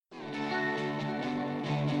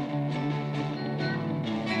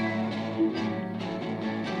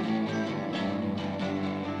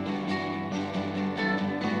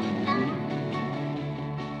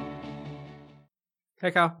Hey,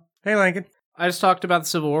 Kyle. Hey, Lincoln. I just talked about the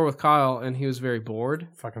Civil War with Kyle, and he was very bored.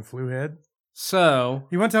 Fucking flu head. So...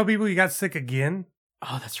 You want to tell people you got sick again?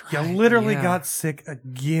 Oh, that's right. You literally got sick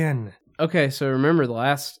again. Okay, so remember in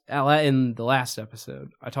the last episode,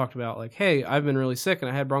 I talked about, like, hey, I've been really sick, and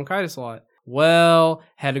I had bronchitis a lot. Well,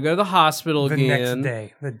 had to go to the hospital The again. next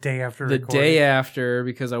day. The day after The recording. day after,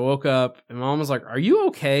 because I woke up, and Mom was like, are you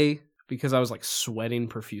okay? Because I was, like, sweating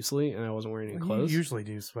profusely, and I wasn't wearing any clothes. You usually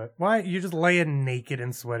do sweat. Why? You just laying naked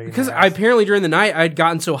and sweating. Because apparently during the night, I'd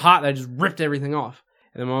gotten so hot that I just ripped everything off.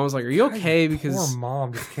 And then Mom was like, are you okay? Because poor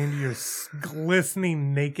mom just came to your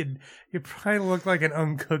glistening naked. You probably look like an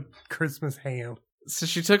uncooked Christmas ham. So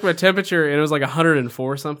she took my temperature, and it was like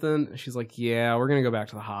 104 something. And she's like, yeah, we're going to go back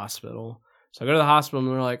to the hospital. So I go to the hospital, and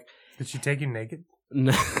they're like... Did she take you naked?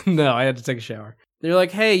 No, I had to take a shower. They're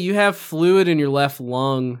like, hey, you have fluid in your left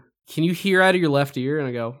lung. Can you hear out of your left ear? And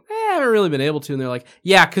I go, I haven't really been able to. And they're like,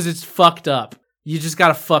 yeah, because it's fucked up. You just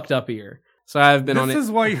got a fucked up ear. So I've been on it. This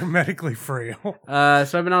is why you're medically frail.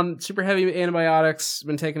 So I've been on super heavy antibiotics,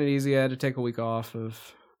 been taking it easy. I had to take a week off of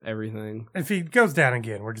everything. If he goes down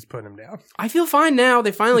again, we're just putting him down. I feel fine now.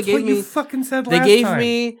 They finally That's gave what me... you fucking said They last gave time.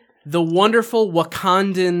 me the wonderful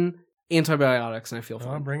Wakandan antibiotics, and I feel Oh,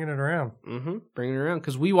 fine. I'm bringing it around. Bringing it around.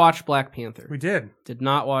 Because we watched Black Panther. We did. Did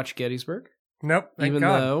not watch Gettysburg. Nope. Thank Even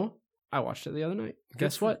God. though I watched it the other night.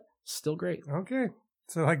 Guess what? Still great. Okay.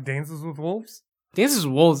 So, like, Dances with Wolves? Dances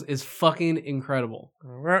with Wolves is fucking incredible.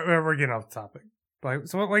 We're getting off the topic.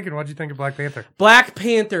 So, Lincoln, what'd you think of Black Panther? Black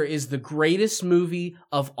Panther is the greatest movie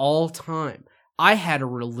of all time. I had a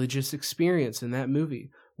religious experience in that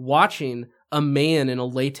movie, watching a man in a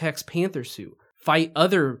latex panther suit fight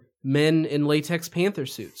other men in latex panther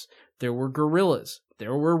suits. There were gorillas.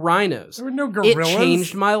 There were rhinos. There were no gorillas. It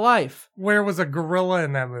changed my life. Where was a gorilla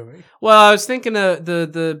in that movie? Well, I was thinking of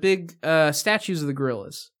the big statues of the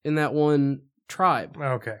gorillas in that one tribe.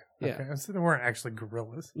 Okay. Yeah. Okay. So there weren't actually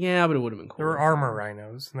gorillas. Yeah, but it would have been cool. There were armor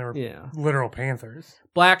rhinos, and there were literal panthers.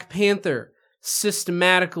 Black Panther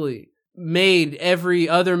systematically made every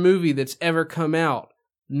other movie that's ever come out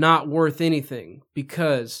not worth anything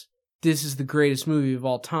because this is the greatest movie of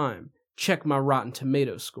all time. Check my Rotten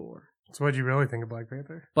Tomatoes score. So what'd you really think of Black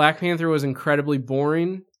Panther? Black Panther was incredibly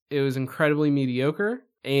boring. It was incredibly mediocre.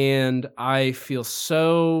 And I feel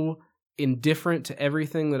so indifferent to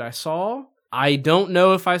everything that I saw. I don't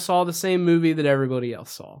know if I saw the same movie that everybody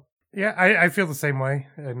else saw. Yeah, I feel the same way.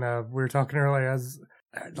 And we were talking earlier as,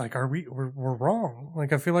 like, we're wrong.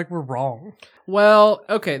 Like, I feel like we're wrong. Well,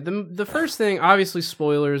 okay. The first thing, obviously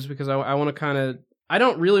spoilers, because I want to kind of... I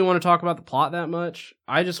don't really want to talk about the plot that much.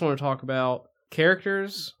 I just want to talk about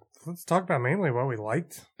characters. Let's talk about mainly what we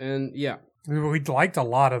liked. And yeah. We liked a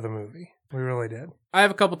lot of the movie. We really did. I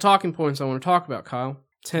have a couple talking points I want to talk about, Kyle.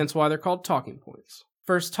 Hence why they're called talking points.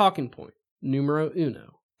 First talking point. Numero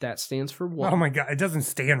uno. That stands for one. Oh my God. It doesn't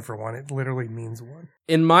stand for one. It literally means one.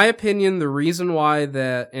 In my opinion, the reason why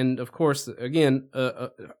that, and of course, again,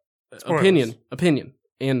 opinion,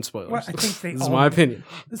 and spoilers. Well, I think they this is my opinion.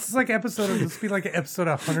 This is like this would be like an episode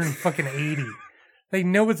 180. They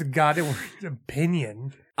know it's a goddamn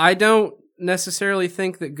opinion. I don't necessarily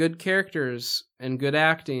think that good characters and good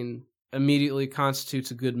acting immediately constitutes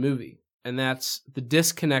a good movie. And that's the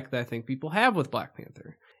disconnect that I think people have with Black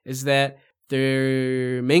Panther, is that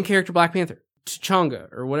their main character, Black Panther,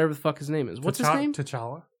 T'Changa, or whatever the fuck his name is. What's his name?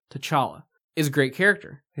 T'Challa. Is a great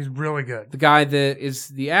character. He's really good. The guy that is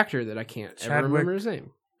the actor that I can't ever remember his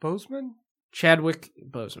name. Boseman? Chadwick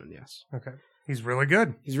Boseman, yes. Okay. He's really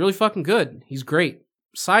good. He's really fucking good. He's great.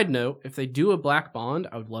 Side note, if they do a Black Bond,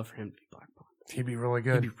 I would love for him to be Black Bond. He'd be really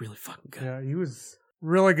good. He'd be really fucking good. Yeah, he was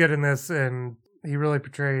really good in this, and he really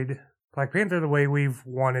portrayed Black Panther the way we've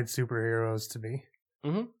wanted superheroes to be.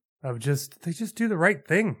 Mm-hmm. They just do the right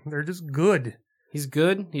thing. They're just good. He's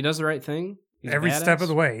good. He does the right thing. He's every badass. Step of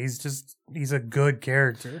the way. He's a good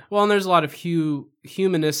character. Well, and there's a lot of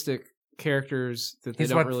humanistic characters that they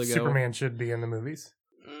don't really go. Superman should be in the movies.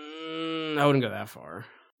 I wouldn't go that far.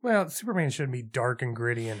 Well, Superman shouldn't be dark and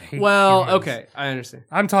gritty and hate Well, humans. okay, I understand.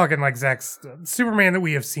 I'm talking like Zack's Superman that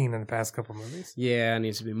we have seen in the past couple movies. Yeah, it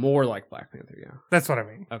needs to be more like Black Panther, yeah. That's what I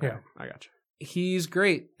mean. Okay, yeah. I gotcha. He's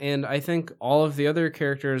great, and I think all of the other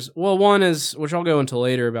characters... Well, one is, which I'll go into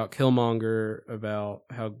later, about Killmonger, about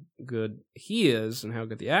how good he is and how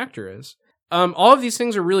good the actor is. All of these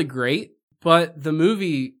things are really great, but the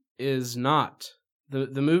movie is not. The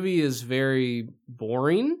movie is very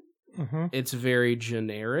boring. Mm-hmm. It's very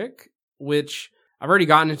generic, which I've already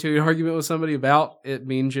gotten into an argument with somebody about it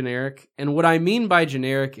being generic. And what I mean by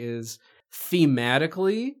generic is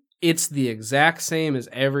thematically, it's the exact same as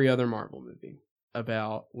every other Marvel movie.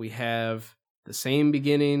 We have the same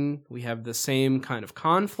beginning. We have the same kind of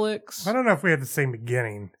conflicts. I don't know if we had the same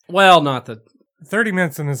beginning. Well, not the 30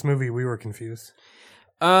 minutes in this movie, we were confused.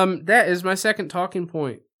 That is my second talking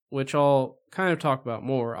point, which I'll kind of talk about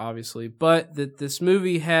more, obviously, but that this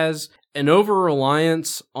movie has an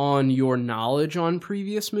over-reliance on your knowledge on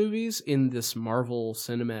previous movies in this Marvel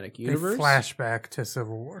Cinematic Universe. They flashback to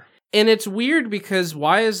Civil War. And it's weird because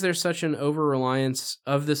why is there such an over-reliance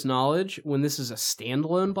of this knowledge when this is a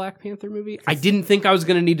standalone Black Panther movie? I didn't think I was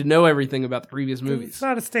going to need to know everything about the previous movies. It's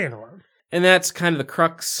not a standalone. And that's kind of the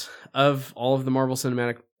crux of all of the Marvel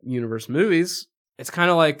Cinematic Universe movies. It's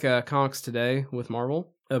kind of like Comics Today with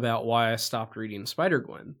Marvel about why I stopped reading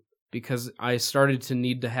Spider-Gwen. Because I started to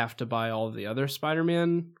need to have to buy all of the other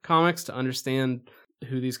Spider-Man comics to understand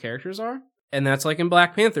who these characters are. And that's like in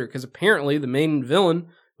Black Panther, because apparently the main villain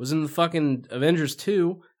was in the fucking Avengers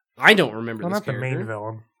 2. I don't remember this character. Not the main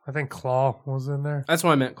villain. I think Claw was in there. That's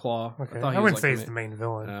why I meant Claw. Okay. I wouldn't say he's the main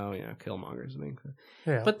villain. Oh, yeah. Killmonger's the main villain.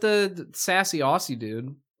 Yeah. But the sassy Aussie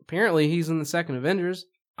dude, apparently he's in the second Avengers.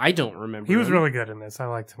 I don't remember He was him. really good in this. I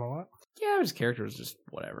liked him a lot. Yeah, his character was just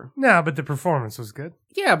whatever. No, but the performance was good.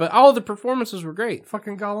 Yeah, but all the performances were great.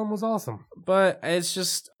 Fucking Gollum was awesome. But it's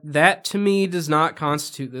just, that to me does not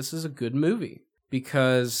constitute this as a good movie.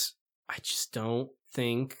 Because I just don't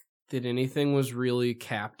think that anything was really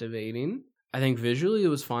captivating. I think visually it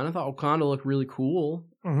was fun. I thought Wakanda looked really cool.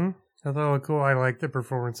 Mm-hmm. I thought it looked cool. I liked the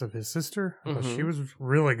performance of his sister. I thought she was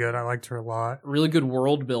really good. I liked her a lot. Really good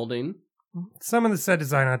world building. Some of the set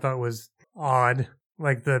design I thought was odd.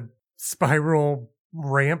 Like the spiral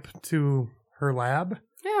ramp to her lab.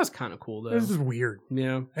 Yeah, it was kind of cool, though. This is weird.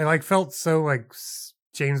 Yeah. It felt so like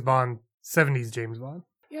James Bond, 70s James Bond.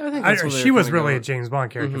 Yeah, I think that's what she was really going. a James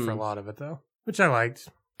Bond character for a lot of it, though, which I liked.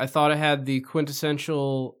 I thought it had the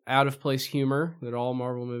quintessential out-of-place humor that all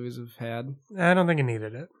Marvel movies have had. I don't think it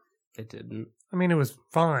needed it. It didn't. I mean, it was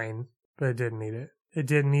fine, but it didn't need it. It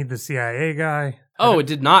didn't need the CIA guy. Oh, it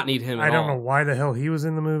did not need him at all. I don't know why the hell he was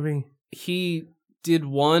in the movie. He did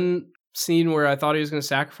one scene where I thought he was going to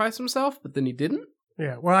sacrifice himself, but then he didn't.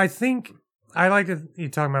 Yeah, well, I think I liked it. You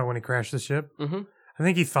talking about when he crashed the ship? Mm-hmm. I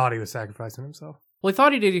think he thought he was sacrificing himself. Well, he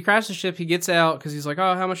thought he did. He crashed the ship. He gets out because he's like,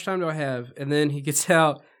 oh, how much time do I have? And then he gets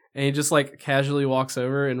out and he just like casually walks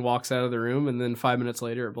over and walks out of the room. And then 5 minutes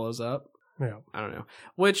later, it blows up. Yeah. I don't know.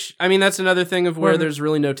 Which, I mean, that's another thing of where there's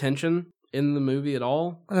really no tension in the movie at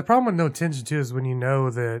all. The problem with no tension, too, is when you know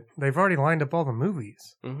that they've already lined up all the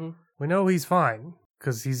movies. Mm-hmm. We know he's fine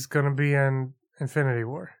because he's going to be in Infinity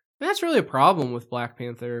War. And that's really a problem with Black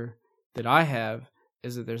Panther that I have,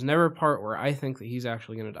 is that there's never a part where I think that he's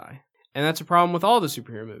actually going to die. And that's a problem with all the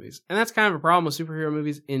superhero movies. And that's kind of a problem with superhero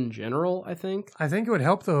movies in general, I think. I think it would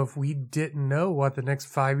help, though, if we didn't know what the next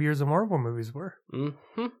 5 years of Marvel movies were.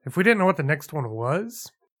 Mm-hmm. If we didn't know what the next one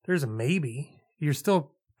was, there's a maybe. You're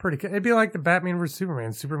still pretty good. It'd be like the Batman vs.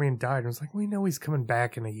 Superman. Superman died. And it was like, we know he's coming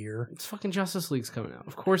back in a year. It's fucking Justice League's coming out.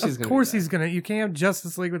 Of course he's going to. Of course he's going to. You can't have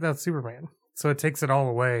Justice League without Superman. So it takes it all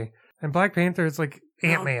away. And Black Panther is like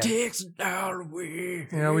Ant-Man. Takes it all away.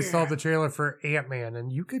 You know, we saw the trailer for Ant-Man,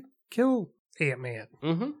 and you could kill Ant-Man.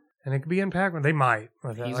 Mm-hmm. And it could be impactful. They might.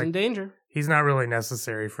 He's in danger. He's not really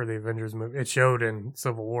necessary for the Avengers movie. It showed in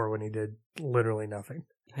Civil War when he did literally nothing.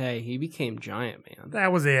 Hey, he became Giant Man.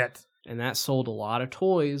 That was it. And that sold a lot of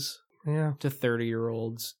toys to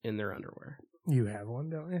 30-year-olds in their underwear. You have one,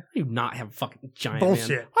 don't you? You do not have a fucking Giant Bullshit.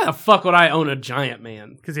 Man. Why the fuck would I own a Giant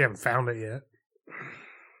Man? Because you haven't found it yet.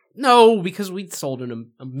 No, because we sold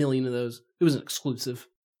a million of those. It was an exclusive.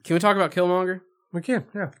 Can we talk about Killmonger? We can,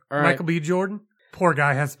 yeah. All right. Michael B. Jordan. Poor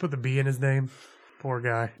guy has to put the B in his name. Poor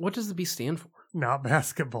guy. What does the B stand for? Not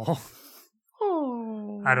basketball.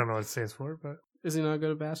 Oh. I don't know what it stands for, but... Is he not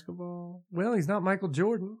good at basketball? Well, he's not Michael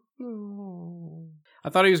Jordan. Oh. I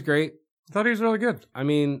thought he was great. I thought he was really good. I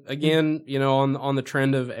mean, again, you know, on the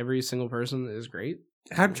trend of every single person is great.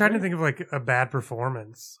 I'm trying to think of like a bad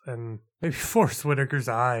performance, and maybe Forrest Whitaker's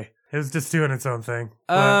eye. It was just doing its own thing.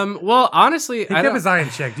 Well, honestly, he kept his eye in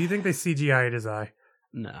check. Do you think they CGI'd his eye?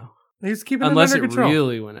 No. He was keeping Unless it under control.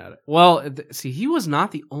 really went at it. Well, see, he was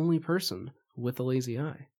not the only person with a lazy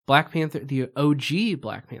eye. Black Panther, the OG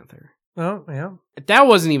Black Panther. Oh, yeah. That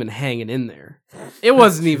wasn't even hanging in there. It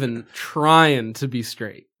wasn't even trying to be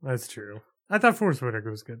straight. That's true. I thought Forrest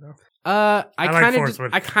Whitaker was good, though. I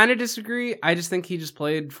kind of disagree. I just think he just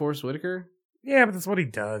played Forrest Whitaker. Yeah, but that's what he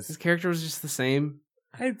does. His character was just the same.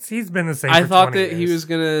 He's been the same I for thought 20 that years. he was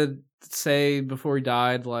going to say before he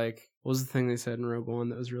died, like, what was the thing they said in Rogue One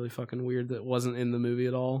that was really fucking weird that wasn't in the movie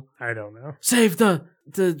at all? I don't know. Save the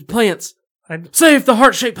plants. Save the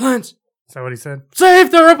heart-shaped plants. Is that what he said?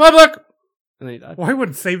 Save the Republic. and then he died. Why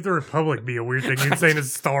would Save the Republic be a weird thing you'd say in a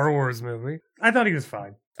Star Wars movie? I thought he was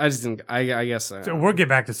fine. I just didn't. I guess. So we'll get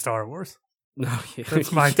back to Star Wars. No, yeah.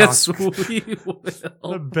 That's my yes, talk. we will.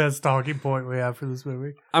 The best talking point we have for this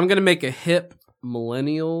movie. I'm gonna make a hip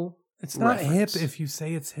millennial. It's not reference. hip if you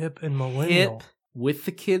say it's hip and millennial. Hip with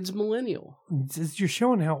the kids millennial. You're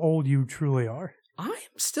showing how old you truly are. I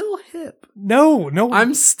am still hip. No,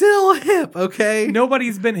 I'm still hip. Okay.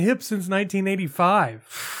 Nobody's been hip since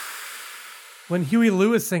 1985. When Huey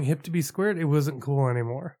Lewis sang "Hip to Be Squared," it wasn't cool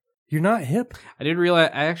anymore. You're not hip. I did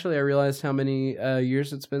realize. I realized how many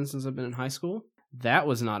years it's been since I've been in high school. That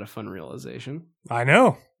was not a fun realization. I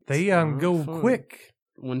know. They It's not go fun. quick.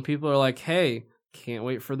 When people are like, "Hey, can't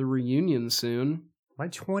wait for the reunion soon." My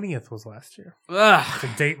 20th was last year. Ugh. To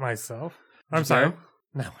date myself. Did I'm you sorry. go?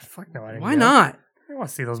 No, fuck no. I didn't Why go. not? I want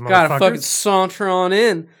to see those Gotta fucking motherfuckers. saunter on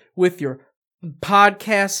in with your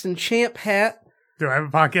podcast and champ hat. Do I have a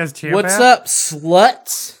podcast champ What's hat? up,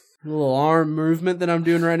 sluts? A little arm movement that I'm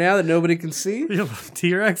doing right now that nobody can see. Your little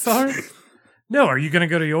T-Rex arm? No, are you going to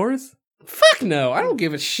go to yours? Fuck no. I don't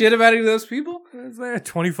give a shit about any of those people. It's like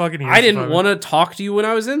 20 fucking years. I didn't want to talk to you when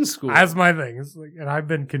I was in school. That's my thing. It's like, and I've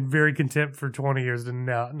been very content for 20 years to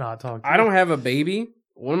not talk to you. I don't have a baby.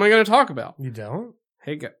 What am I going to talk about? You don't?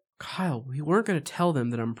 Hey, Kyle, we weren't going to tell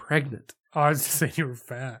them that I'm pregnant. Oh, I was just saying you were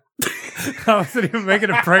fat. I wasn't even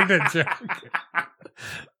making a pregnant joke.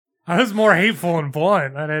 I was more hateful and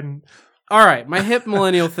blunt. I didn't. All right, my hip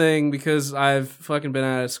millennial thing, because I've fucking been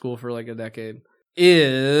out of school for like a decade,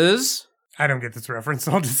 is... I don't get this reference,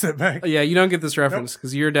 so I'll just sit back. Yeah, you don't get this reference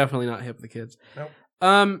because you're definitely not hip with the kids.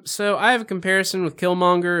 Nope. So I have a comparison with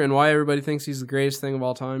Killmonger and why everybody thinks he's the greatest thing of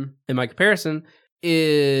all time. And my comparison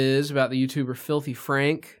is about the YouTuber Filthy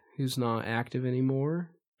Frank, who's not active anymore,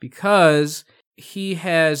 because he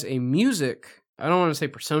has a music, I don't want to say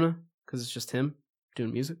persona, because it's just him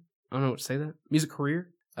doing music. I don't know what to say that. Music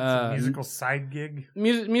career. It's a musical side gig.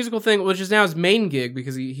 Musical thing, which is now his main gig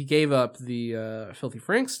because he gave up the Filthy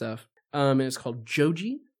Frank stuff. And it's called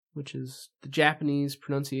Joji, which is the Japanese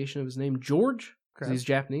pronunciation of his name, George, because Okay. he's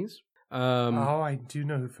Japanese. I do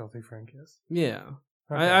know who Filthy Frank is. Yeah.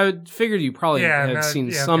 Okay. I figured you probably had seen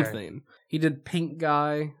okay. something. He did Pink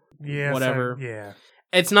Guy. Yes, whatever. Yeah.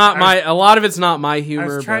 It's not a lot of it's not my humor.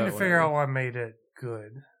 I was trying to but figure whatever. out what made it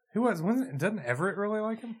good. Who doesn't Everett really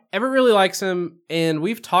like him? Everett really likes him, and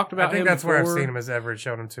we've talked about him I think that's where I've before. seen him as Everett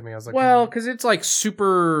showed him to me. I was like, Well, because it's like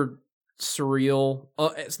super surreal.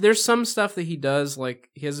 There's some stuff that he does, like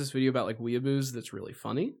he has this video about like weeaboos that's really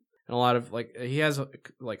funny, and a lot of like he has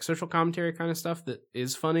like social commentary kind of stuff that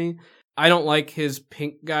is funny. I don't like his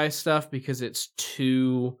Pink Guy stuff because it's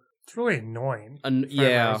too it's really annoying. I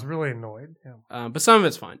yeah, was really annoyed. Yeah. but some of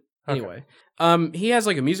it's fine. Okay. Anyway, he has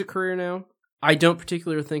like a music career now. I don't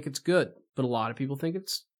particularly think it's good, but a lot of people think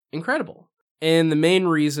it's incredible. And the main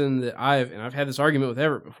reason that I've had this argument with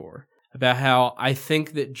Everett before about how I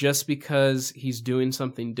think that just because he's doing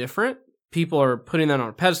something different, people are putting that on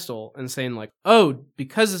a pedestal and saying like, oh,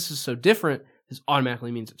 because this is so different, this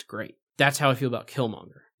automatically means it's great. That's how I feel about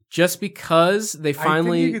Killmonger. Just because they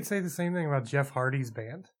finally... I think you could say the same thing about Jeff Hardy's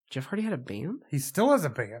band. Jeff Hardy had a band? He still has a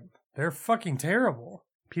band. They're fucking terrible.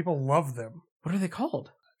 People love them. What are they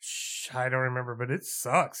called? Shh, I don't remember, but it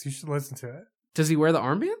sucks. You should listen to it. Does he wear the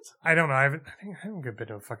armbands? I don't know. I haven't been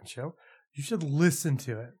to a fucking show. You should listen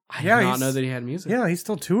to it. I did not know that he had music. Yeah, he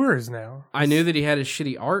still tours now. I knew that he had his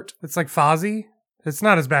shitty art. It's like Fozzy. It's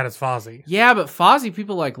not as bad as Fozzy. Yeah, but Fozzy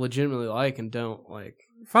people like legitimately like and don't like.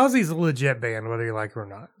 Fozzy's a legit band, whether you like it or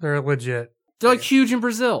not. They're legit. They're like huge in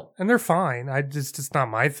Brazil. And they're fine. It's not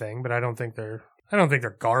my thing, but I don't think they're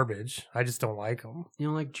garbage. I just don't like them. You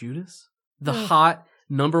don't like Judas? The hot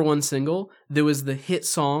 #1 single that was the hit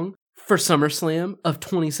song for SummerSlam of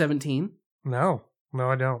 2017. No,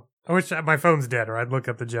 I don't. I wish my phone's dead, or I'd look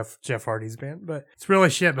up the Jeff Hardy's band. But it's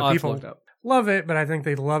really shit. But people love it. But I think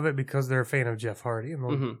they love it because they're a fan of Jeff Hardy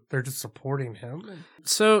and they're just supporting him.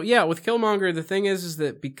 So yeah, with Killmonger, the thing is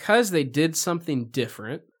that because they did something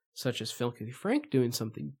different, such as Filthy Frank doing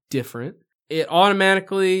something different, it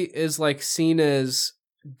automatically is like seen as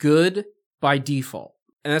good by default.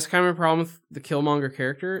 And that's kind of a problem with the Killmonger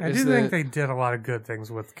character. I do think they did a lot of good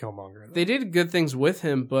things with Killmonger. Though. They did good things with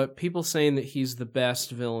him, but people saying that he's the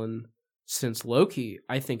best villain since Loki,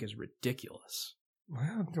 I think is ridiculous.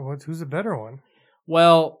 Well, who's a better one?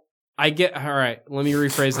 Well, all right, let me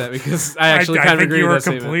rephrase that because I actually kind of agree with that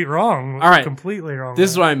statement. Completely wrong. All right. Completely wrong.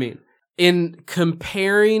 This is what I mean. In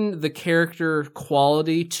comparing the character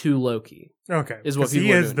quality to Loki. Okay. Is what people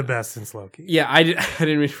he are is doing the now. best since Loki. Yeah, I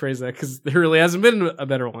didn't rephrase that because there really hasn't been a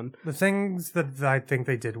better one. The things that I think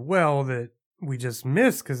they did well that we just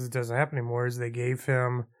missed because it doesn't happen anymore is they gave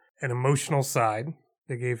him an emotional side.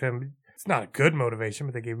 They gave him, it's not a good motivation,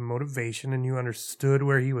 but they gave him motivation, and you understood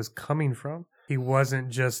where he was coming from. He wasn't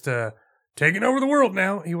just taking over the world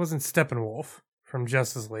now. He wasn't Steppenwolf from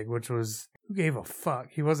Justice League, which was, who gave a fuck?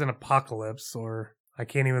 He wasn't Apocalypse, or I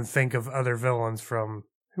can't even think of other villains from,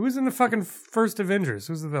 who was in the fucking first Avengers?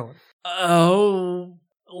 Who's the villain? Oh,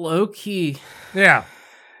 Loki. Yeah.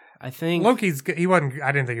 I think Loki's good. He wasn't,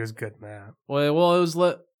 I didn't think he was good in that. Well, it was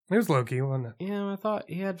It was Loki, wasn't it? Yeah, I thought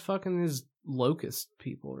he had fucking his locust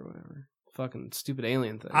people or whatever. Fucking stupid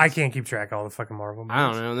alien things. I can't keep track of all the fucking Marvel movies.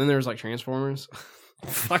 I don't know. And then there was like Transformers.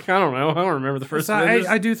 Fuck, I don't know. I don't remember the first one.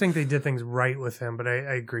 I do think they did things right with him, but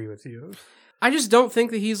I agree with you. I just don't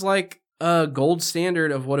think that he's like a gold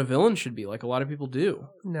standard of what a villain should be, like a lot of people do.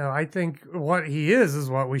 No, I think what he is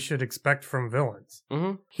what we should expect from villains.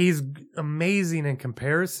 Mm-hmm. He's amazing in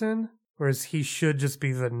comparison, whereas he should just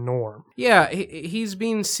be the norm. Yeah, he's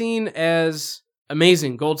being seen as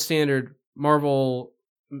amazing, gold standard, Marvel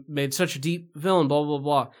made such a deep villain, blah, blah,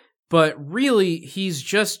 blah. But really, he's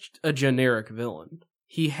just a generic villain.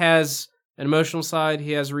 He has an emotional side.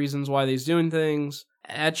 He has reasons why he's doing things.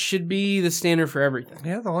 That should be the standard for everything.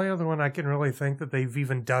 Yeah, the only other one I can really think that they've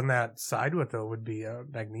even done that side with, though, would be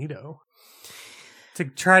Magneto. To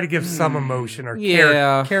try to give some emotion or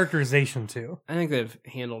characterization to. I think they've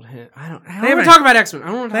handled him. I don't want to talk about X-Men. I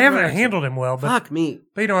don't want to talk about They haven't handled him well. But, fuck me.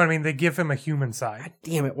 But you know what I mean? They give him a human side. God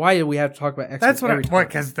damn it. Why do we have to talk about X-Men? That's what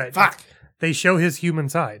because they show his human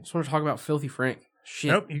side. I just want to talk about Filthy Frank.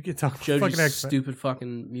 Shit. Nope, you can talk about fucking X-Men. Stupid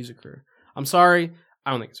fucking music career. I'm sorry.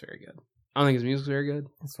 I don't think it's very good. I don't think his music's very good.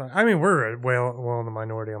 That's fine. I mean, we're well in the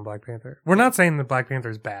minority on Black Panther. We're not saying that Black Panther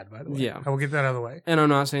is bad, by the way. Yeah. I will get that out of the way. And I'm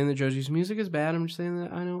not saying that Joji's music is bad. I'm just saying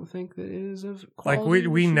that I don't think that it is of quality. Like,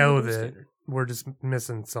 we know that standard. We're just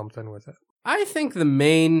missing something with it. I think the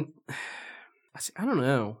main... I don't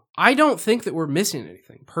know. I don't think that we're missing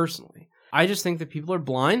anything, personally. I just think that people are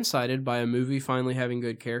blindsided by a movie finally having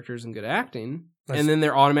good characters and good acting, and then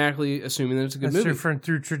they're automatically assuming that it's a good movie.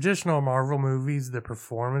 Through traditional Marvel movies, the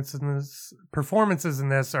performances in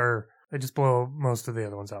this are, they just blow most of the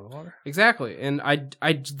other ones out of the water. Exactly, and I'm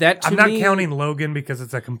not counting Logan because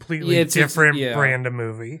it's a completely different brand of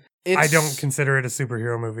movie. I don't consider it a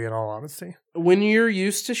superhero movie in all honesty. When you're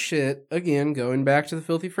used to shit, again, going back to the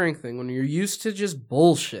Filthy Frank thing, when you're used to just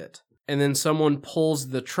bullshit, and then someone pulls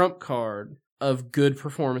the trump card of good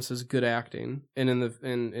performances, good acting, and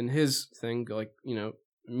in his thing, like, you know,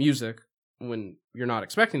 music, when you're not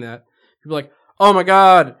expecting that, people are like, oh my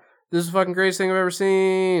god, this is the fucking greatest thing I've ever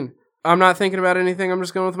seen. I'm not thinking about anything, I'm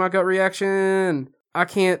just going with my gut reaction. I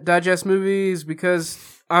can't digest movies because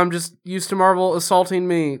I'm just used to Marvel assaulting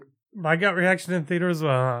me. My gut reaction in theaters,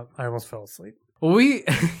 I almost fell asleep. Well,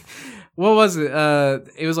 what was it?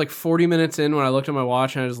 It was like 40 minutes in when I looked at my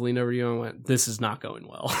watch and I just leaned over to you and went, this is not going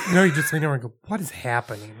well. No, you just leaned over and go, what is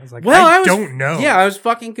happening? I was like, I don't know. Yeah, I was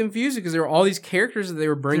fucking confused because there were all these characters that they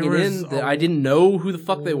were bringing in that I didn't know who the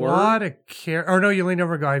fuck they were. No, you leaned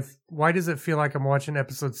over and go, why does it feel like I'm watching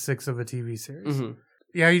episode 6 of a TV series? Mm-hmm.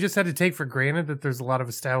 Yeah, you just had to take for granted that there's a lot of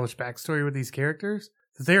established backstory with these characters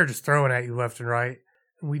that they are just throwing at you left and right.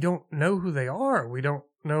 And we don't know who they are. We don't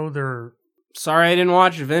know their... Sorry, I didn't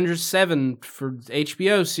watch Avengers 7 for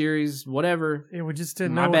HBO series, whatever. Yeah, we just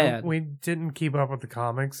didn't know. My bad. We didn't keep up with the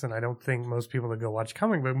comics, and I don't think most people that go watch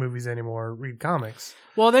comic book movies anymore read comics.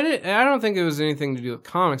 Well, I don't think it was anything to do with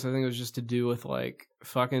comics. I think it was just to do with, like,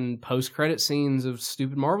 fucking post-credit scenes of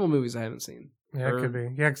stupid Marvel movies I haven't seen. Yeah, it could be.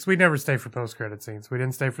 Yeah, because we never stay for post-credit scenes. We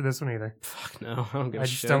didn't stay for this one either. Fuck no, I don't give a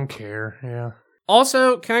shit. I just don't care, yeah.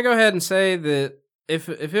 Also, can I go ahead and say that if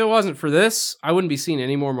it wasn't for this, I wouldn't be seeing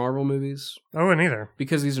any more Marvel movies. I wouldn't either.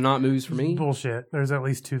 Because these are not movies for me. Bullshit. There's at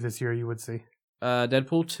least 2 this year you would see.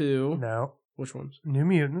 Deadpool 2. No. Which ones? New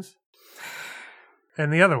Mutants.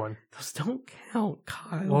 And the other one. Those don't count,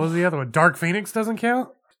 Kyle. What was the other one? Dark Phoenix doesn't count?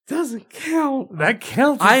 Doesn't count. That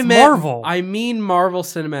counts. It's Marvel. I mean Marvel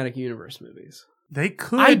Cinematic Universe movies. They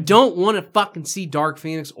could. I don't want to fucking see Dark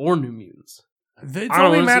Phoenix or New Mutants. It's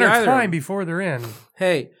only a matter of time before they're in.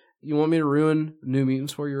 Hey, you want me to ruin New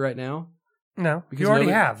Mutants for you right now? No, because you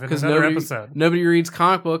already have in another episode. Nobody reads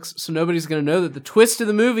comic books, so nobody's going to know that the twist of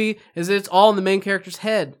the movie is that it's all in the main character's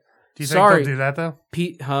head. Do you think they'll do that, though?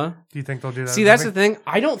 Huh? Do you think they'll do that? See, that's the thing.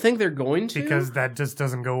 I don't think they're going to. Because that just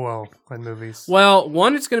doesn't go well in movies. Well,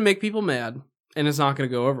 one, it's going to make people mad, and it's not going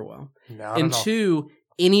to go over well. No, and 2,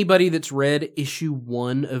 anybody that's read issue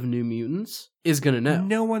 1 of New Mutants is going to know.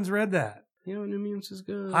 No one's read that. You know, New Mutants is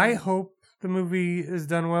good. I hope the movie is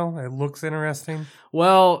done well. It looks interesting.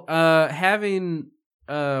 Well, having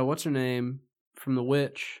what's her name from The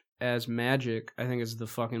Witch as Magic, I think is the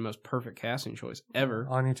fucking most perfect casting choice ever.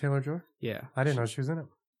 Anya Taylor-Joy? Yeah, I didn't know she was in it.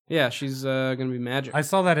 Yeah, she's gonna be magic. I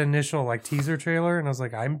saw that initial like teaser trailer, and I was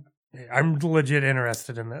like, I'm legit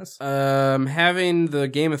interested in this. Having the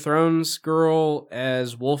Game of Thrones girl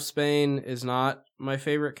as Wolfsbane is not my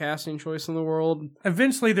favorite casting choice in the world.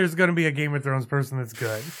 Eventually, there's going to be a Game of Thrones person that's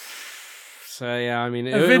good. So yeah, I mean,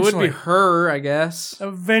 it would be her, I guess.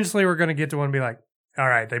 Eventually, we're going to get to one and be like, all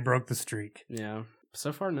right, they broke the streak. Yeah.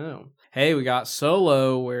 So far, no. Hey, we got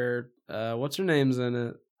Solo, where what's her name's in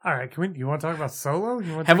it? All right, you want to talk about Solo?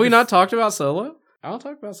 Have we not talked about Solo? I'll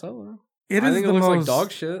talk about Solo. I think it looks like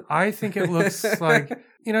dog shit. I think it looks like,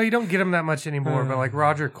 you don't get them that much anymore, but like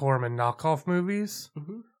Roger Corman knockoff movies.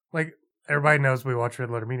 Mm-hmm. Like, everybody knows we watch Red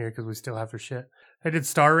Letter Media because we still have their shit. They did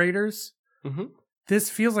Star Raiders. Mm-hmm. This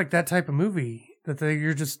feels like that type of movie that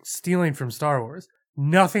you're just stealing from Star Wars.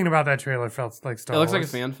 Nothing about that trailer felt like Star Wars. It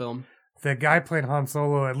looks like a fan film. The guy playing Han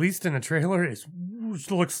Solo, at least in the trailer,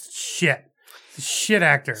 looks shit. Shit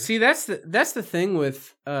actor. See, that's the thing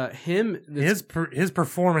with him. His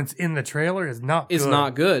performance in the trailer is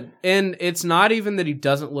not good, and it's not even that he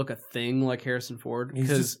doesn't look a thing like Harrison Ford.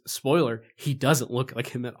 Because spoiler, he doesn't look like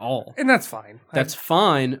him at all, and that's fine. That's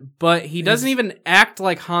fine, but he doesn't even act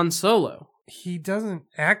like Han Solo. He doesn't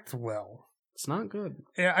act well. It's not good.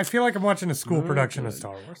 Yeah, I feel like I'm watching a school production of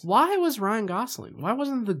Star Wars. Why was Ryan Gosling? Why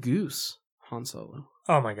wasn't the goose Han Solo?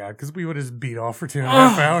 Oh my god, because we would have just beat off for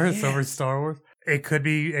 2.5 hours over Star Wars. It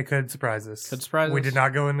could surprise us. We did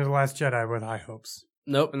not go into The Last Jedi with high hopes.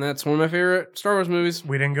 Nope, and that's one of my favorite Star Wars movies.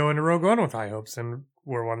 We didn't go into Rogue One with high hopes, and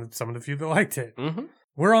we're some of the few that liked it. Mm-hmm.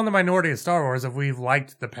 We're on the minority of Star Wars if we've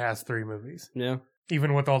liked the past 3 movies. Yeah.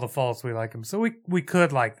 Even with all the faults, we like them. So we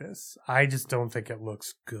could like this. I just don't think it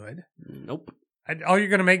looks good. Nope. All you're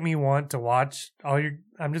going to make me want to watch,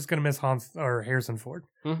 I'm just going to miss Harrison Ford.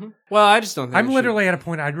 Mm-hmm. Well, I just don't think I'm literally at a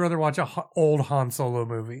point I'd rather watch old Han Solo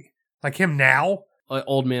movie. Like him now. Like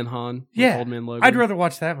Old Man Han. Yeah. Old Man Logan. I'd rather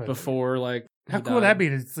watch that movie. Before, like, how cool would that be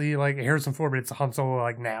to see, like, Harrison Ford, but it's Han Solo,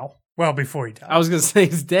 like, now? Well, before he died. I was going to say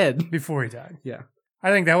he's dead. Before he died. Yeah. I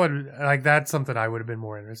think that's something I would have been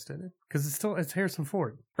more interested in. Because it's Harrison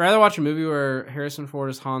Ford. I'd rather watch a movie where Harrison Ford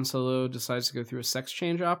as Han Solo decides to go through a sex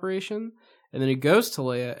change operation, and then he goes to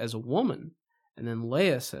Leia as a woman, and then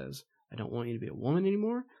Leia says, I don't want you to be a woman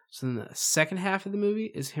anymore. So then the second half of the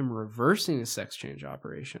movie is him reversing a sex change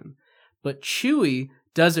operation. But Chewie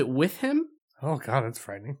does it with him. Oh god, that's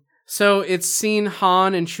frightening. So it's seen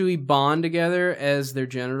Han and Chewie bond together as their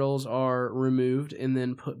genitals are removed and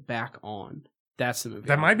then put back on. That's the movie.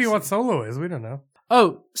 That might be what Solo is. We don't know.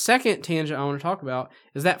 Oh, second tangent I want to talk about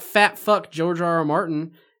is that fat fuck George R.R.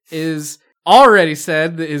 Martin is already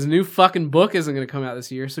said that his new fucking book isn't going to come out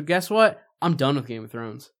this year. So guess what? I'm done with Game of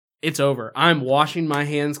Thrones. It's over. I'm washing my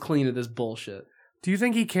hands clean of this bullshit. Do you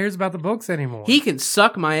think he cares about the books anymore? He can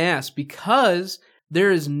suck my ass because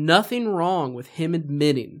there is nothing wrong with him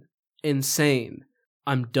admitting and saying,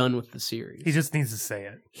 I'm done with the series. He just needs to say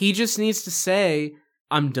it. He just needs to say,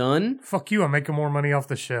 I'm done. Fuck you, I'm making more money off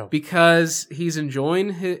the show. Because he's enjoying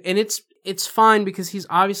his... And it's fine because he's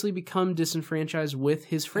obviously become disenfranchised with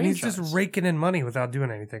his franchise. And he's just raking in money without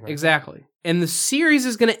doing anything. Exactly. And the series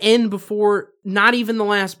is going to end before not even the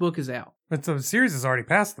last book is out. But the series has already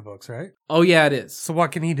passed the books, right? Oh, yeah, it is. So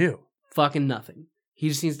what can he do? Fucking nothing. He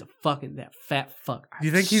just needs to fucking that fat fuck. Do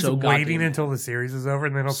you think he's waiting until the series is over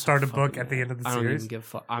and then he'll start a book at the end of the series? I don't even give a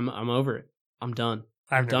fuck. I'm over it. I'm done.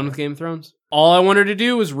 I'm done with Game of Thrones. All I wanted to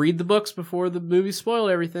do was read the books before the movie spoiled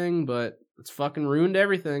everything, but it's fucking ruined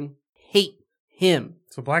everything. Hate him.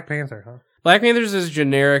 So Black Panther, huh? Black Panther's as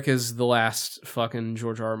generic as the last fucking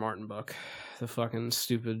George R.R. Martin book. The fucking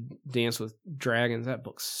stupid Dance with Dragons. That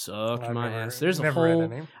book sucked my ass. There's a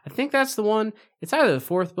whole... I think that's the one. It's either the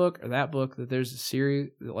fourth book or that book that there's a series...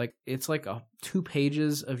 Like it's like 2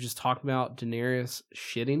 pages of just talking about Daenerys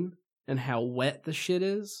shitting and how wet the shit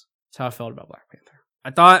is. That's how I felt about Black Panther. I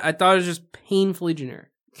thought it was just painfully generic.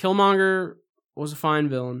 Killmonger was a fine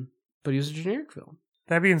villain, but he was a generic villain.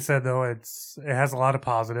 That being said, though, it has a lot of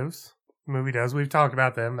positives. The movie does. We've talked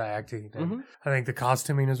about them, the acting. Mm-hmm. I think the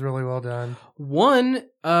costuming is really well done. One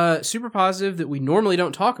super positive that we normally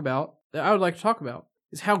don't talk about, that I would like to talk about,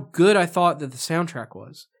 is how good I thought that the soundtrack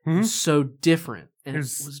was. Mm-hmm. It was so different. And it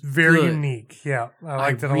was very good. Unique. Yeah, I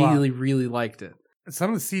liked it a lot. I really, really liked it.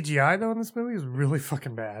 Some of the CGI, though, in this movie is really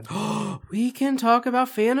fucking bad. We can talk about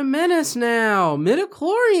Phantom Menace now.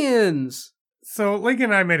 Midichlorians. So Lincoln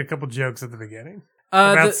and I made a couple jokes at the beginning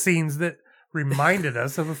about scenes that reminded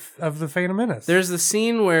us of the Phantom Menace. There's the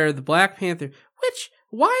scene where the Black Panther,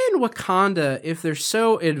 why in Wakanda, if they're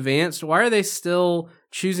so advanced, why are they still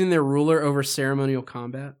choosing their ruler over ceremonial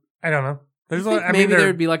combat? I don't know. Maybe there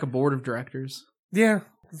would be like a board of directors. Yeah,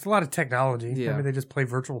 there's a lot of technology. Yeah. Maybe they just play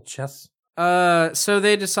virtual chess. So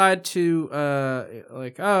they decide to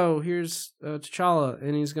here's T'Challa,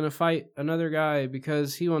 and he's gonna fight another guy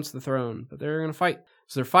because he wants the throne, but they're gonna fight.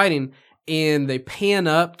 So they're fighting, and they pan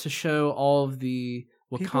up to show all of the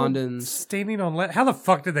Wakandans People standing on how the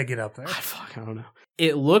fuck did they get up there? I don't know.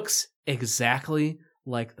 It looks exactly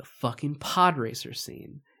like the fucking pod racer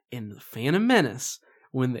scene in The Phantom Menace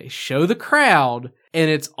when they show the crowd, and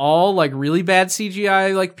it's all like really bad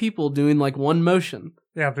CGI, like people doing like one motion.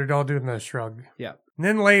 Yeah, they're all doing the shrug. Yeah. And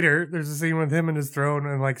then later, there's a scene with him in his throne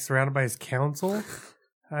and like surrounded by his council.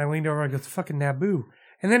 I leaned over and I go, it's fucking Naboo.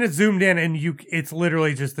 And then it zoomed in and it's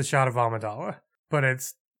literally just the shot of Amidala, but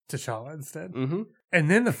it's T'Challa instead. Mm-hmm.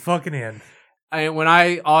 And then the fucking end. When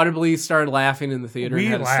I audibly started laughing in the theater, We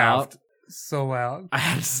and had to laughed stop. so loud. I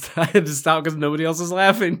had to stop because nobody else was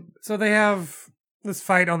laughing. So they have this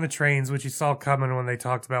fight on the trains, which you saw coming when they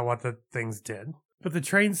talked about what the things did. But the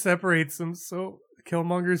train separates them, so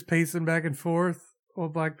Killmonger's pacing back and forth while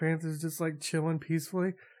Black Panther's just like chilling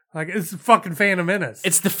peacefully. Like, it's fucking Phantom Menace.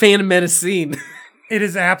 It's the Phantom Menace scene. It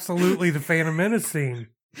is absolutely the Phantom Menace scene.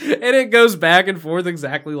 And it goes back and forth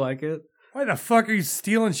exactly like it. Why the fuck are you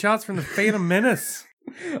stealing shots from the Phantom Menace?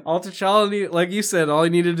 All T'Challa, like you said, all he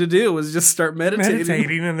needed to do was just start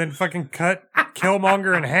meditating. And then fucking cut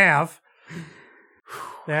Killmonger in half.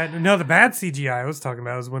 The bad CGI I was talking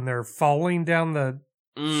about is when they're falling down the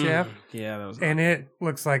shaft. Yeah, that was. And it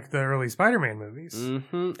looks like the early Spider-Man movies.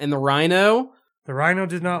 Mm-hmm. And the Rhino. The Rhino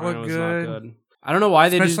did not look good. Not good. I don't know why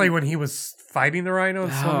especially when he was fighting the Rhino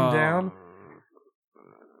and slowing him down.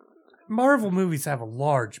 Marvel movies have a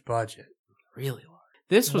large budget. Really large.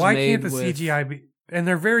 This was why made can't the with, CGI be? And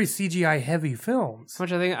they're very CGI heavy films. How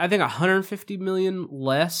much I think 150 million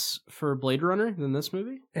less for Blade Runner than this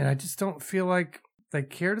movie. And I just don't feel like they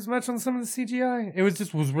cared as much on some of the CGI. It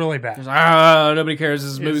was really bad. Nobody cares.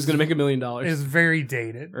 This movie's going to make $1 million. It's very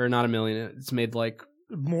dated. Or not $1 million. It's made like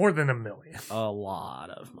more than $1 million. A lot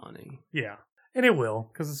of money. Yeah. And it will,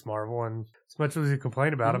 because it's Marvel, and as much as you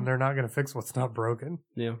complain about them, they're not going to fix what's not broken.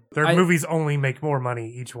 Yeah. Their movies only make more money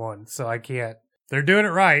each one, so I can't. They're doing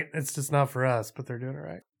it right. It's just not for us, but they're doing it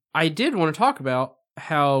right. I did want to talk about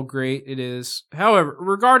how great it is. However,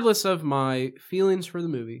 regardless of my feelings for the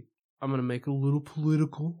movie, I'm going to make a little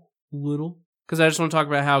political, because I just want to talk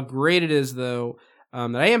about how great it is, though,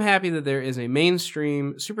 that I am happy that there is a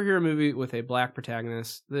mainstream superhero movie with a black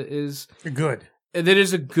protagonist that is good. That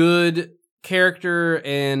is a good character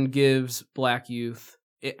and gives black youth.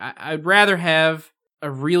 I'd rather have a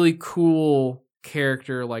really cool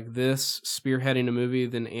character like this spearheading a movie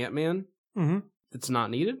than Ant-Man. Mm-hmm. That's not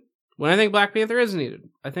needed. When I think Black Panther is needed,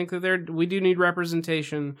 I think that we do need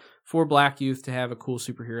representation for black youth to have a cool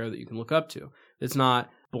superhero that you can look up to. It's not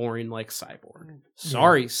boring like Cyborg.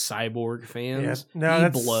 Sorry, Cyborg fans. Yeah. No, he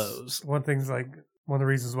blows. One of the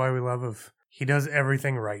reasons why we love he does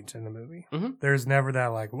everything right in the movie. Mm-hmm. There's never that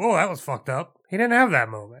like, whoa, that was fucked up. He didn't have that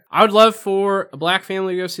moment. I would love for a black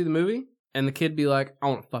family to go see the movie and the kid be like, I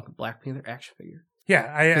want a fucking Black Panther action figure.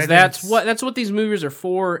 Yeah, that's what these movies are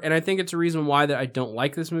for, and I think it's a reason why that I don't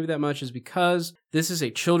like this movie that much is because this is a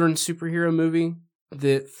children's superhero movie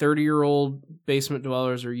that 30-year-old basement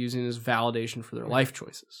dwellers are using as validation for their life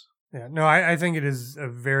choices. Yeah, no, I think it is a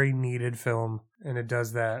very needed film, and it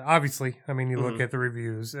does that. Obviously, I mean, you look at the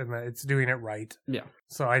reviews, and it's doing it right. Yeah.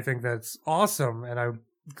 So I think that's awesome, and I'm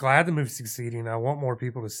glad the movie's succeeding. I want more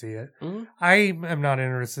people to see it. Mm-hmm. I am not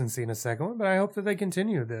interested in seeing a second one, but I hope that they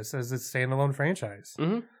continue this as a standalone franchise,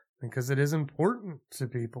 because it is important to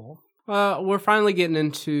people. We're finally getting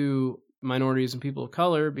into minorities and people of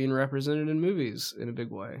color being represented in movies in a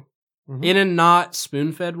big way. Mm-hmm. In a not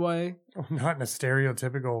spoon-fed way. Not in a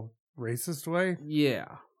stereotypical racist way. Yeah.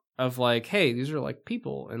 Of like, hey, these are like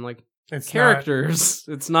people and like it's characters.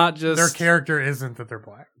 It's not just... Their character isn't that they're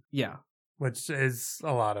black. Yeah. Which is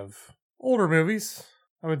a lot of older movies.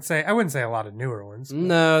 I wouldn't say a lot of newer ones. But.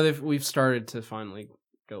 No, we've started to finally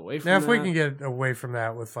go away from that. Now, if we can get away from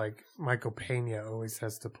that with like Michael Pena always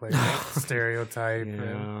has to play that stereotype.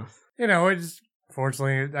 Yeah. And, it's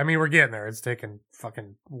fortunately, I mean, we're getting there. It's taken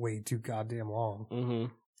fucking way too goddamn long. Mm-hmm.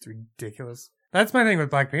 It's ridiculous. That's my thing with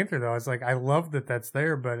Black Panther, though. It's like, I love that that's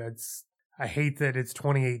there, but I hate that it's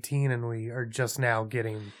 2018 and we are just now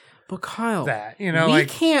getting but Kyle, that. We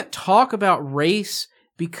can't talk about race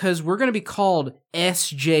because we're going to be called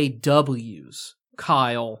SJWs,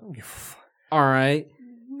 Kyle. All right?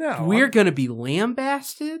 No. We're going to be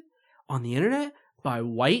lambasted on the internet by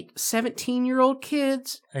white 17-year-old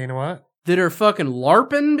kids. Hey, you know what? That are fucking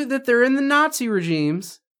LARPing that they're in the Nazi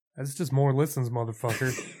regimes. That's just more listens,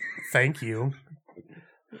 motherfucker. Thank you.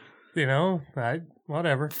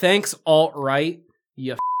 Whatever. Thanks, alt-right,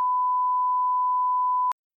 you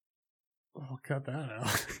I'll cut that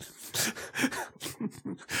out.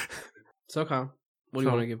 So, Kyle, what do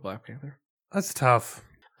you want to give Black Panther? That's tough.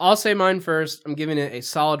 I'll say mine first. I'm giving it a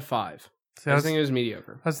solid 5. See, I think it was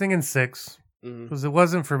mediocre. I was thinking 6 Mhm. because it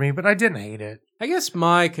wasn't for me, but I didn't hate it. I guess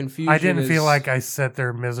my confusion I didn't is- feel like I sat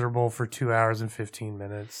there miserable for 2 hours and 15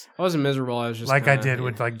 minutes. I wasn't miserable. I was just like kinda, I did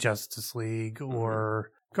with like Justice League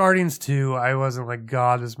or Guardians 2. I wasn't like,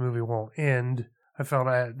 God, this movie won't end. I felt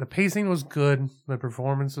the pacing was good. The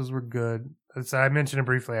performances were good. As I mentioned it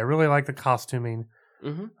briefly, I really like the costuming.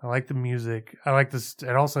 Mhm. I like the music. I like this.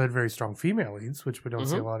 It also had very strong female leads, which we don't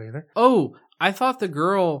see a lot either. Oh, I thought the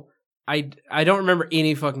girl. I don't remember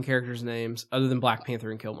any fucking characters' names other than Black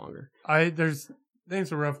Panther and Killmonger. There's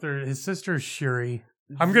names are rough there. His sister is Shuri.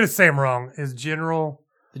 I'm gonna say I'm wrong. His general,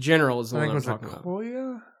 The general is the I one think, I'm was talking about.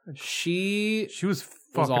 Akoya. She She was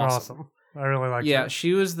fucking awesome. I really liked Yeah, her.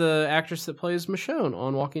 she was the actress that plays Michonne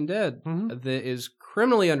on Walking Dead. Mhm. That is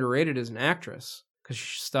criminally underrated as an actress because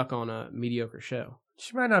she's stuck on a mediocre show.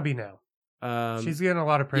 She might not be now. She's getting a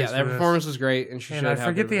lot of praise. Yeah, that for this. performance was great, and she And should I have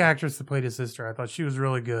forget the the actress that played his sister. I thought she was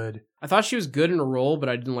really good. I thought she was good in a role, but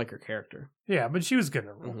I didn't like her character. Yeah, but she was good in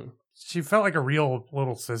her role. Mhm. She felt like a real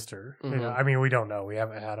little sister. You know, Mhm. I mean, we don't know. We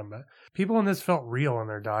haven't had them, but people in this felt real in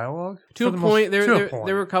their dialogue. To For a the point, most- to a point.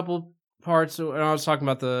 there were a couple parts, and I was talking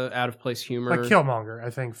about the out of place humor. Like Killmonger, I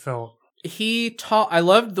think, felt... He talked. I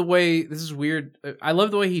loved the way. This is weird. I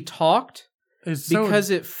loved the way he talked It's so,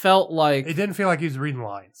 because it felt like. it didn't feel like he was reading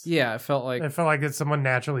lines. Yeah, it felt like. It felt like it's someone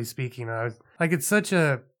naturally speaking. Like, it's such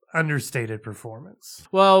a understated performance.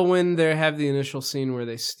 Well, when they have the initial scene where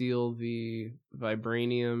they steal the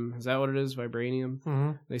vibranium, is that what it is? Vibranium.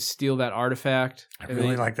 Mm-hmm. They steal that artifact. I and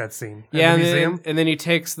really they- like that scene. At Yeah, the and museum. then he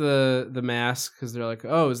takes the mask because they're like,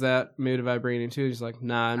 "Oh, is that made of vibranium too?" He's like,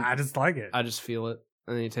 "Nah, I just like it. I just feel it."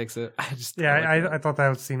 And then he takes it. I just Yeah, like that. I thought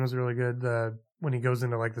that scene was really good. When he goes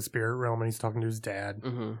into like the spirit realm and he's talking to his dad.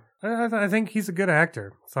 Mhm. I think he's a good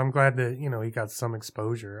actor, so I'm glad that he got some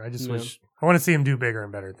exposure. I just Yeah. wish I want to see him do bigger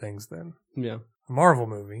and better things. Then Yeah. a Marvel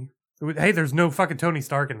movie. Hey, there's no fucking Tony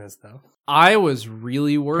Stark in this though. I was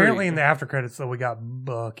really worried. Apparently, in the after credits, though, we got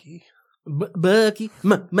Bucky. Bucky,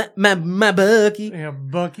 my Bucky. Yeah,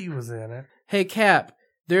 Bucky was in it. Hey, Cap,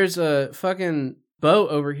 there's a fucking boat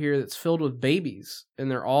over here that's filled with babies, and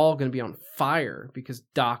they're all going to be on fire because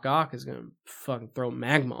Doc Ock is going to fucking throw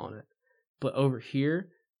magma on it. But over here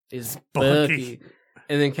is Bucky. Bucky.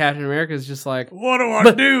 And then Captain America is just like, What do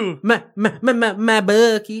I do? my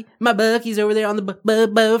Bucky. My Bucky's over there on the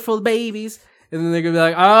boat full of babies. And then they're going to be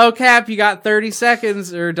like, oh, Cap, you got 30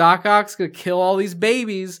 seconds, or Doc Ock's going to kill all these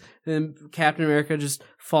babies. And then Captain America just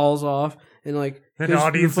falls off. And like, Then goes-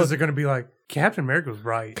 audiences are going to be like, Captain America was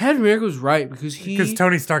right. Captain America was right because Because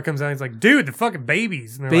Tony Stark comes out and he's like, dude, the fucking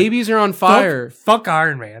babies. And they're babies are on like, fire. Fuck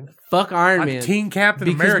Iron Man. Fuck Iron I'm Man. Teen Captain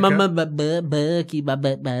because America.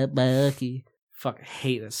 Bucky. Fucking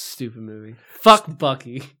hate this stupid movie. Fuck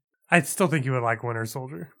Bucky. I still think you would like Winter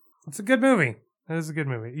Soldier. It's a good movie. It is a good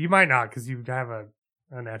movie. You might not because you have a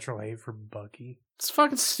natural hate for Bucky. It's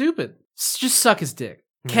fucking stupid. Just suck his dick.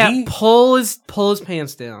 Cap, Me? pull his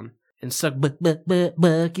pants down and suck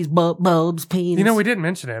Bucky's bulb's penis. You know, we didn't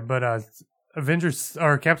mention it, but Avengers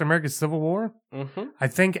or Captain America's Civil War. Mm-hmm. I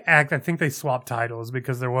think they swapped titles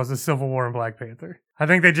because there was a Civil War in Black Panther. I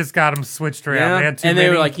think they just got them switched around. Yeah, They had too and they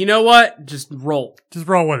many. were like, you know what? Just roll. just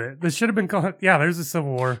roll with it. This should have been called. Yeah, there's a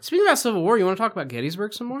Civil War. Speaking about Civil War, you want to talk about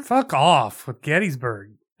Gettysburg some more? Fuck off with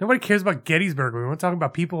Gettysburg. Nobody cares about Gettysburg. We want to talk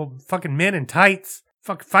about people, fucking men in tights,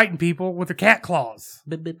 fucking fighting people with their cat claws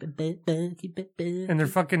and their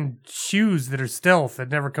fucking shoes that are stealth that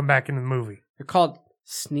never come back in the movie. They're called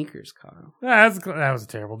sneakers, Kyle. That was a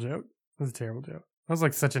terrible joke. That was a terrible joke. That was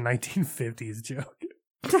like such a 1950s joke.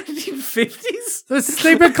 1950s?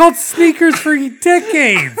 They've been called sneakers for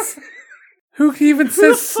decades. Who even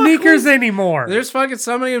says sneakers anymore? There's fucking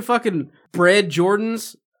somebody in fucking bread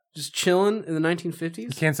Jordans just chilling in the 1950s. You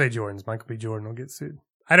can't say Jordans. Michael B. Jordan will get sued.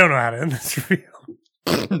 I don't know how to end this review.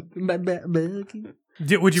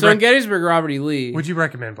 Would you So in Gettysburg, Robert E. Lee. would you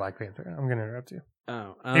recommend Black Panther? I'm going to interrupt you.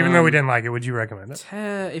 Oh, Even though we didn't like it, would you recommend it?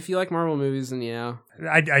 If you like Marvel movies, then yeah.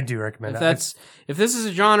 I do recommend If it. if this is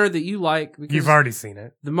a genre that you like, because You've already seen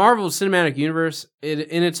it. the Marvel Cinematic Universe,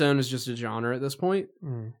 in its own, is just a genre at this point.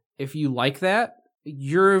 Mm. If you like that,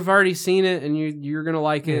 you've already seen it, and you're gonna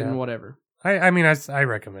like it, Yeah. and whatever. I mean, I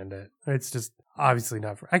recommend it. It's just obviously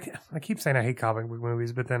not for... I keep saying I hate comic book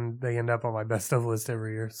movies, but then they end up on my best of list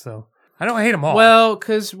every year, so... I don't hate them all. Well,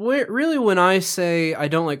 because really, when I say I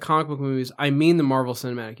don't like comic book movies, I mean the Marvel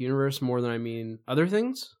Cinematic Universe more than I mean other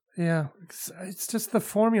things. Yeah, it's just the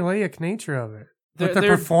formulaic nature of it. They're- But the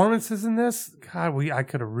they're- performances in this, God, I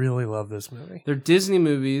could have really loved this movie. They're Disney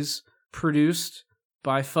movies produced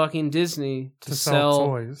by fucking Disney to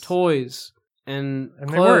sell toys and And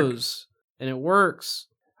clothes, and it works.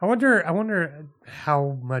 I wonder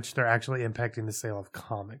how much they're actually impacting the sale of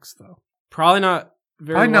comics, though. Probably not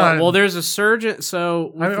very Probably well. not. Well, there's a surge.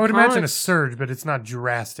 So I would imagine a surge, but it's not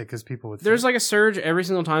drastic as people would think. There's like a surge every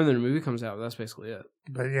single time that a movie comes out. That's basically it.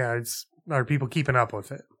 But yeah, are people keeping up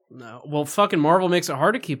with it? No. Well, fucking Marvel makes it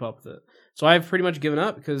hard to keep up with it. So I've pretty much given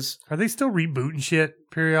up because... Are they still rebooting shit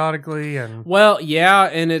periodically? Well, yeah,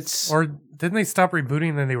 and it's... Or didn't they stop rebooting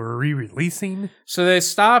and then they were re-releasing? So they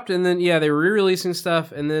stopped and then, yeah, they were re-releasing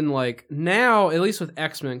stuff. And then, like, now, at least with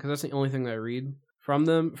X-Men, because that's the only thing that I read from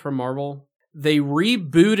them, from Marvel, they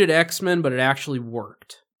rebooted X-Men, but it actually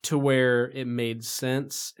worked to where it made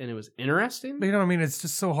sense and it was interesting. But you know what I mean? It's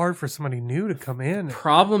just so hard for somebody new to come in.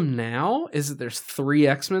 Problem now is that there's 3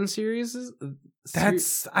 X-Men series.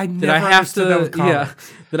 I never understood that with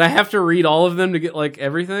comics. That I have to read all of them to get like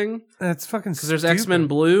everything. That's fucking because there's X-Men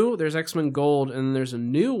Blue, there's X-Men Gold, and there's a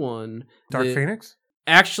new one. Dark Phoenix?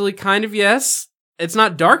 Actually, kind of, yes. It's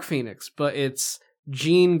not Dark Phoenix, but it's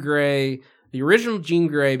Jean Grey. The original Jean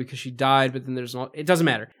Grey, because she died, but then there's no... It doesn't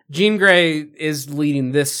matter. Jean Grey is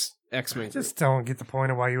leading this X-Men. I just don't get the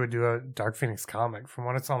point of why you would do a Dark Phoenix comic. From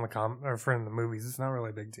what it's on or from the movies, it's not really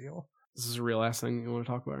a big deal. This is a real ass thing you want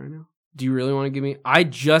to talk about right now? Do you really want to give me... I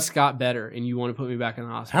just got better, and you want to put me back in the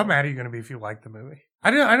hospital. How mad are you going to be if you like the movie?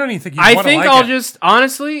 I don't even think you want to like it. I think I'll just...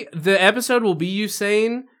 Honestly, the episode will be you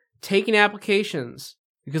saying, taking applications,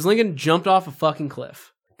 because Lincoln jumped off a fucking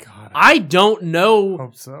cliff. God, I don't know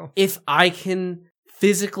hope so. If I can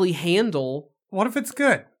physically handle... What if it's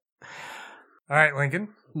good? All right, Lincoln.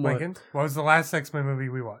 What? Lincoln, what was the last X-Men movie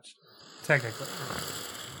we watched? Technically.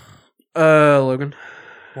 Logan.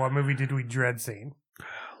 What movie did we dread seeing?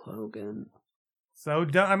 Logan. So,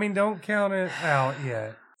 don't count it out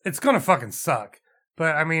yet. It's gonna fucking suck.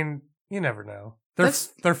 But, I mean, you never know.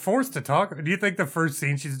 They're forced to talk. Do you think the first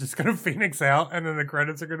scene she's just gonna Phoenix out and then the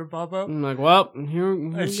credits are gonna pop up? I'm like, well, here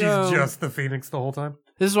and she's just the Phoenix the whole time?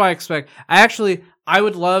 This is what I expect. I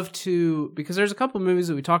would love to, because there's a couple of movies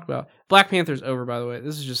that we talked about. Black Panther's over, by the way.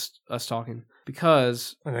 This is just us talking.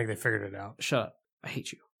 Because... I think they figured it out. Shut up. I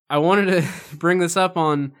hate you. I wanted to bring this up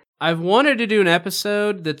on... I've wanted to do an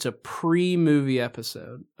episode that's a pre-movie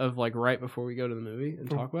episode of like right before we go to the movie and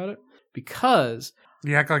talk about it. Because...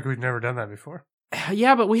 You act like we've never done that before.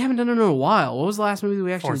 Yeah, but we haven't done it in a while. What was the last movie that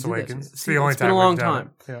we actually Force did? Awakens. This? It's the only it's time been a long we've done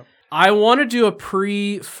time. It. Yeah. I want to do a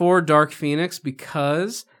pre for Dark Phoenix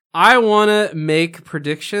because I want to make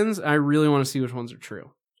predictions. I really want to see which ones are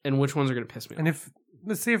true and which ones are going to piss me off. And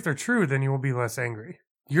let's see if they're true, then you will be less angry.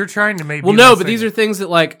 You're trying to make... Well, no, but these are things that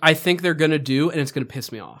like I think they're going to do and it's going to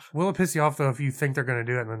piss me off. Will it piss you off though if you think they're going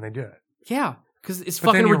to do it and then they do it? Yeah, because it's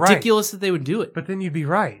fucking ridiculous that they would do it. But then you'd be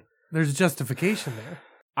right. There's justification there.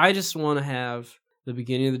 I just want to have the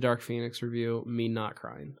beginning of the Dark Phoenix review, me not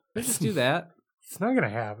crying. Let's just do that. It's not going to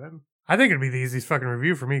happen. I think it'd be the easiest fucking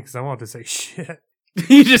review for me because I want to say shit.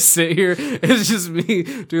 You just sit here. It's just me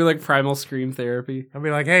doing like primal scream therapy. I'll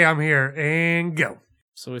be like, hey, I'm here, and go.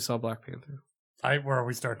 So we saw Black Panther. Where are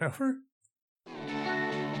we starting over?